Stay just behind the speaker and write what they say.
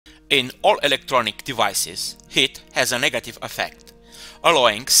In all electronic devices, heat has a negative effect.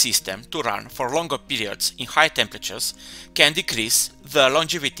 Allowing system to run for longer periods in high temperatures can decrease the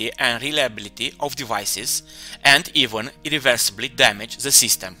longevity and reliability of devices and even irreversibly damage the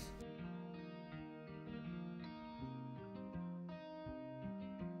system.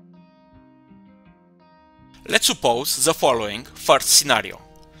 Let's suppose the following first scenario.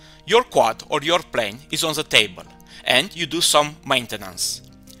 Your quad or your plane is on the table and you do some maintenance.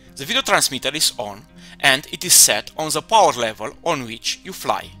 The video transmitter is on and it is set on the power level on which you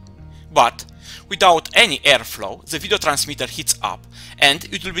fly. But without any airflow, the video transmitter heats up and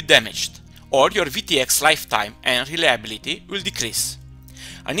it will be damaged, or your VTX lifetime and reliability will decrease.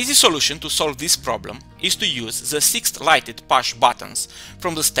 An easy solution to solve this problem is to use the 6 lighted push buttons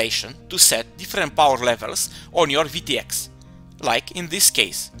from the station to set different power levels on your VTX, like in this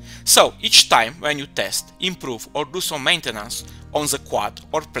case. So each time when you test, improve or do some maintenance on the quad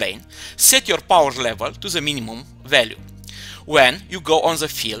or plane, set your power level to the minimum value. When you go on the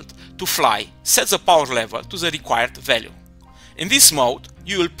field to fly, set the power level to the required value. In this mode,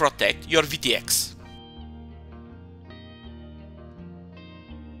 you will protect your VTX.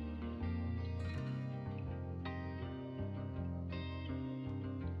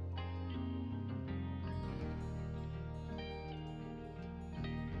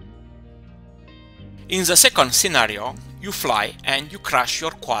 In the second scenario, you fly and you crash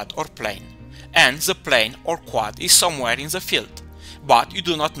your quad or plane, and the plane or quad is somewhere in the field, but you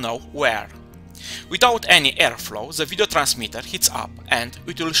do not know where. Without any airflow, the video transmitter heats up and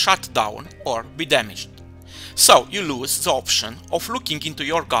it will shut down or be damaged. So you lose the option of looking into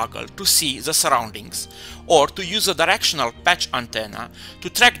your goggle to see the surroundings, or to use a directional patch antenna to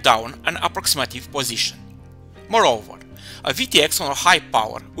track down an approximative position. Moreover, a VTX on a high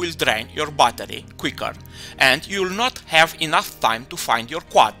power will drain your battery quicker and you will not have enough time to find your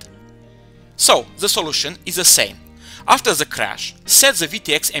quad. So the solution is the same. After the crash, set the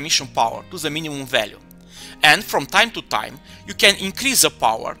VTX emission power to the minimum value, and from time to time you can increase the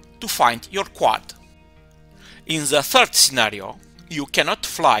power to find your quad. In the third scenario, you cannot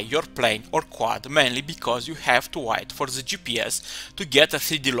fly your plane or quad mainly because you have to wait for the GPS to get a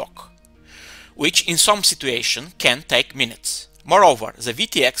 3D lock, which in some situations can take minutes. Moreover, the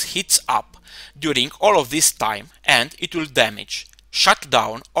VTX heats up during all of this time and it will damage, shut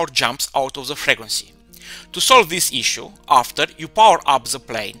down or jumps out of the frequency. To solve this issue, after you power up the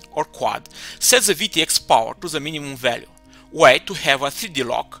plane or quad, set the VTX power to the minimum value, wait to have a 3D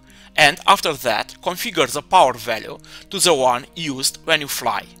lock, and after that configure the power value to the one used when you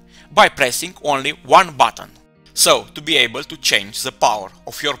fly, by pressing only one button. So, to be able to change the power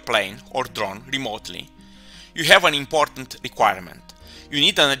of your plane or drone remotely, you have an important requirement. You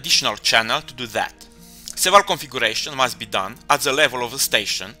need an additional channel to do that. Several configurations must be done at the level of the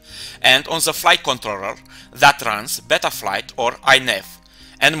station and on the flight controller that runs Betaflight or iNav.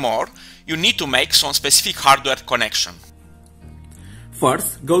 And more, you need to make some specific hardware connection.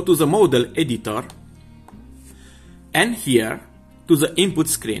 First, go to the model editor and here to the input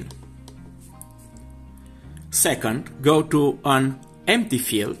screen. Second, go to an empty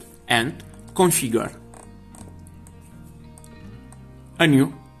field and configure a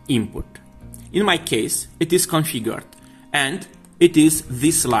new input. In my case, it is configured and it is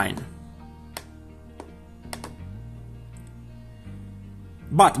this line.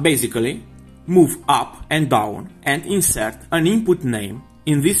 But basically, move up and down and insert an input name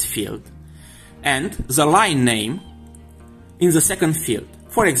in this field and the line name in the second field.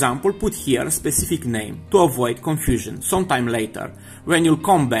 For example, put here a specific name to avoid confusion sometime later when you'll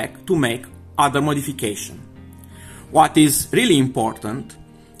come back to make other modification. What is really important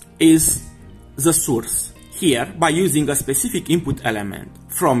is the source. Here, by using a specific input element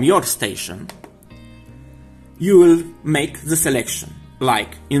from your station, you will make the selection,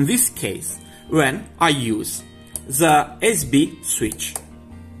 like in this case when I use the SB switch.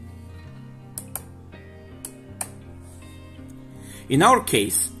 In our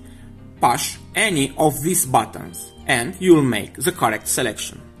case, push any of these buttons and you will make the correct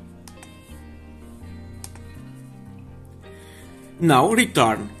selection. Now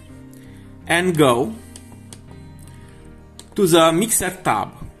return and go to the Mixer tab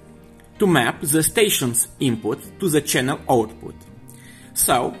to map the station's input to the channel output.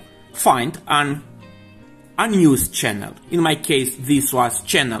 So, find an unused channel. In my case, this was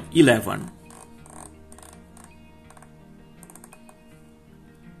channel 11.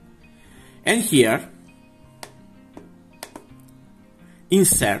 And here,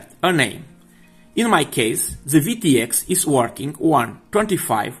 insert a name. In my case, the VTX is working on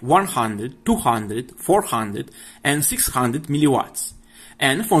 25, 100, 200, 400 and 600 milliwatts.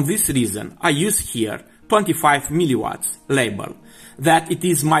 and for this reason I use here 25 milliwatts label, that it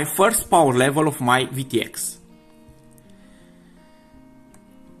is my first power level of my VTX.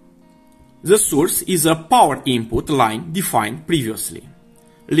 The source is a power input line defined previously.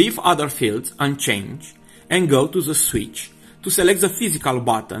 Leave other fields unchanged and go to the switch to select the physical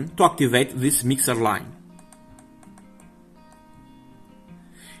button to activate this mixer line.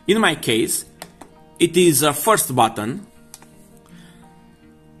 In my case, it is the first button,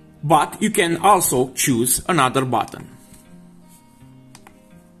 but you can also choose another button.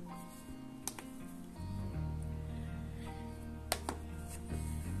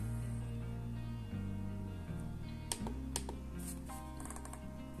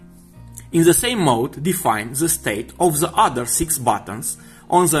 In the same mode, define the state of the other 6 buttons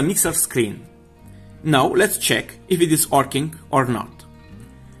on the mixer screen. Now let's check if it is working or not.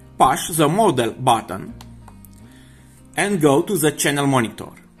 Push the model button and go to the channel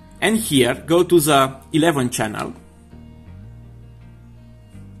monitor. And here go to the 11 channel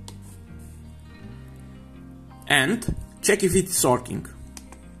and check if it is working.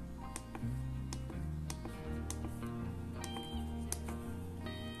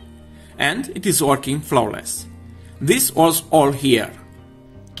 And it is working flawless. This was all here.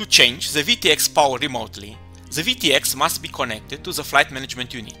 To change the VTX power remotely, the VTX must be connected to the flight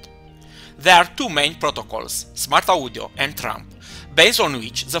management unit. There are 2 main protocols, Smart Audio and Trump, based on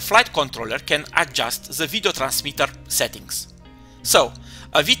which the flight controller can adjust the video transmitter settings. So,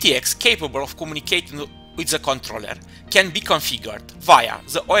 a VTX capable of communicating with the controller can be configured via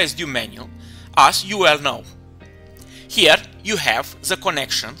the OSD menu, as you well know. Here you have the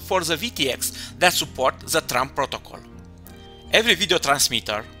connection for the VTX that support the Trump protocol. Every video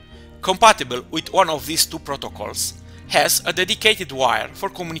transmitter compatible with one of these 2 protocols has a dedicated wire for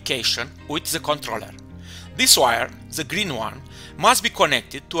communication with the controller. This wire, the green one, must be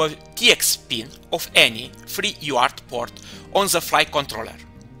connected to a TX pin of any free UART port on the flight controller.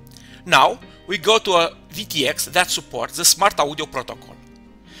 Now we go to a VTX that supports the Smart Audio protocol.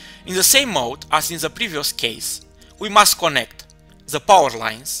 In the same mode as in the previous case, we must connect the power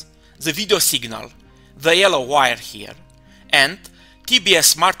lines, the video signal, the yellow wire here, and TBS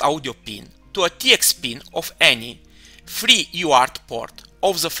Smart Audio pin to a TX pin of any free UART port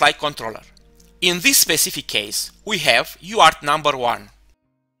of the flight controller. In this specific case, we have UART number 1.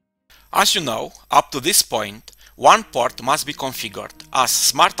 As you know, up to this point, one port must be configured as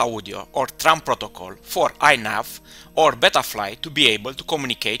Smart Audio or Trump protocol for iNav or Betaflight to be able to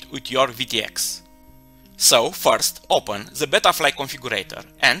communicate with your VTX. So first open the Betaflight configurator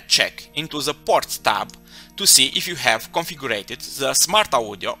and check into the Ports tab to see if you have configured the Smart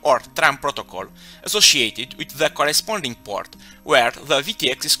Audio or Trump protocol associated with the corresponding port where the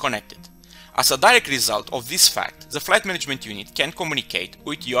VTX is connected. As a direct result of this fact, the flight management unit can communicate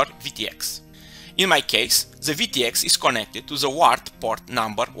with your VTX. In my case, the VTX is connected to the UART port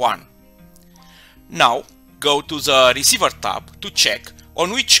number 1. Now go to the Receiver tab to check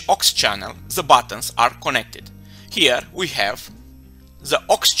on which aux channel the buttons are connected. Here we have the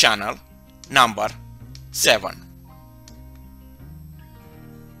aux channel number 7.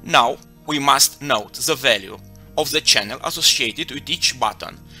 Now we must note the value of the channel associated with each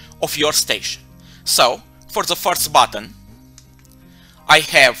button of your station. So for the first button I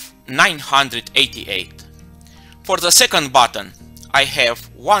have 988. For the second button I have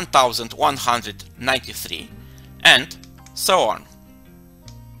 1193, and so on.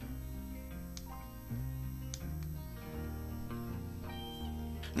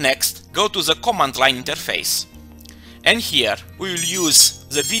 Next, go to the command line interface, and here we will use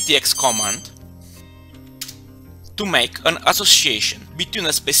the VTX command to make an association between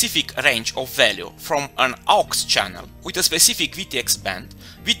a specific range of value from an aux channel with a specific VTX band,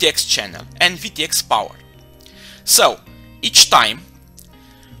 VTX channel and VTX power. So each time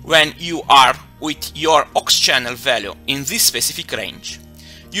when you are with your aux channel value in this specific range,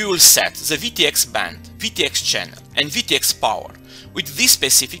 you will set the VTX band, VTX channel and VTX power with these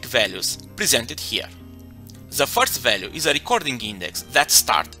specific values presented here. The first value is a recording index that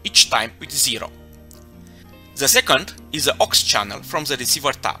starts each time with 0. The second is the aux channel from the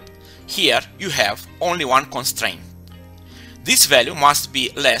receiver tab. Here you have only one constraint. This value must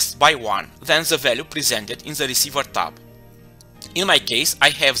be less by 1 than the value presented in the receiver tab. In my case, I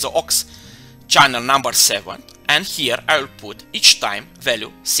have the aux channel number 7, and here I will put each time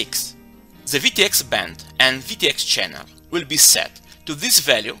value 6. The VTX band and VTX channel will be set to this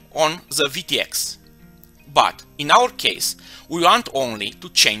value on the VTX. But in our case, we want only to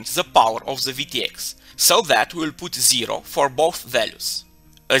change the power of the VTX, so that we will put 0 for both values.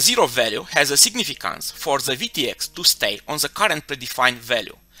 A zero value has a significance for the VTX to stay on the current predefined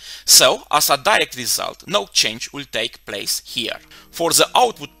value. So, as a direct result, no change will take place here. For the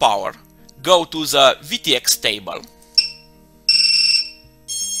output power, go to the VTX table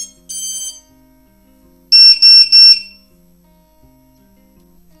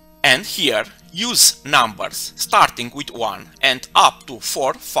and here use numbers starting with 1 and up to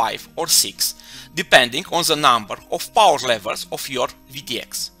 4, 5 or 6 depending on the number of power levels of your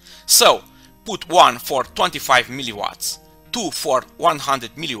VTX. So put 1 for 25 milliwatts, 2 for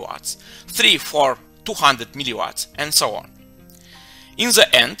 100 milliwatts, 3 for 200 milliwatts and so on. In the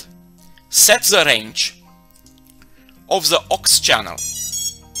end, set the range of the aux channel.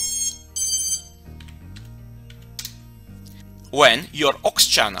 When your aux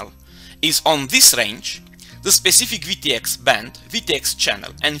channel is on this range, the specific VTX band, VTX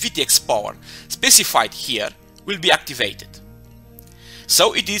channel and VTX power specified here will be activated.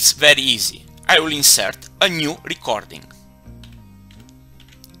 So it is very easy. I will insert a new recording.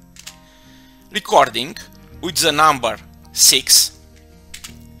 Recording with the number 6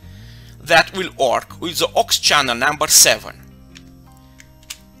 that will work with the aux channel number 7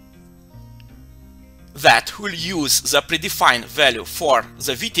 that will use the predefined value for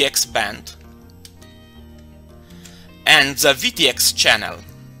the VTX band and the VTX channel,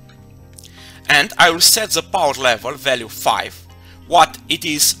 and I will set the power level value 5, what it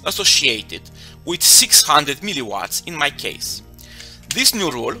is associated with 600 milliwatts in my case. This new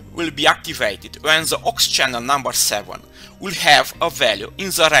rule will be activated when the aux channel number 7 will have a value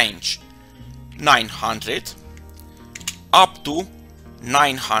in the range 900 up to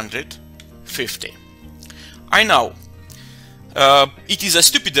 950. I know it is a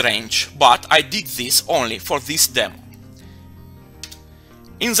stupid range, but I did this only for this demo.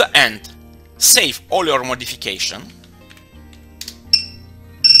 In the end, save all your modification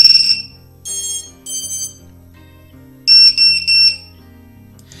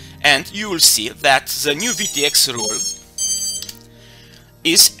and you will see that the new VTX rule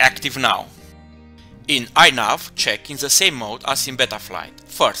is active now. In iNav, check in the same mode as in Betaflight.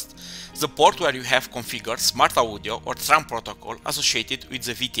 First, the port where you have configured Smart Audio or Tram protocol associated with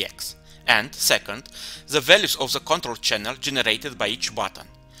the VTX, and second, the values of the control channel generated by each button.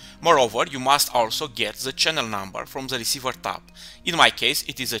 Moreover, you must also get the channel number from the receiver tab. In my case,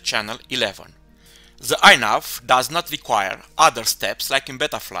 it is a channel 11. The iNav does not require other steps like in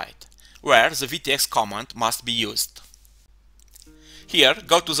Betaflight, where the VTX command must be used. Here,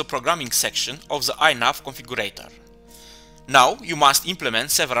 go to the programming section of the iNav configurator. Now you must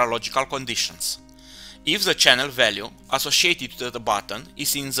implement several logical conditions. If the channel value associated to the button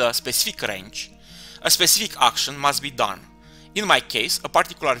is in the specific range, a specific action must be done. In my case, a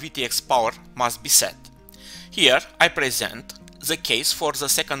particular VTX power must be set. Here I present the case for the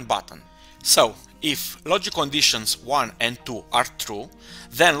second button. So, if logic conditions 1 and 2 are true,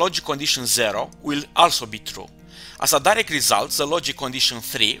 then logic condition 0 will also be true. As a direct result, the logic condition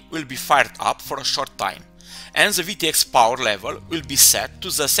 3 will be fired up for a short time, and the VTX power level will be set to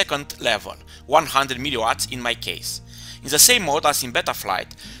the second level, 100 milliwatts in my case. In the same mode as in Betaflight,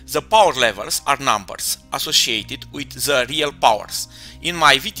 the power levels are numbers associated with the real powers. In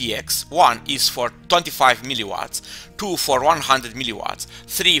my VTX, 1 is for 25 milliwatts, 2 for 100 milliwatts,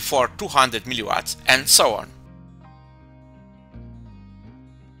 3 for 200 milliwatts, and so on.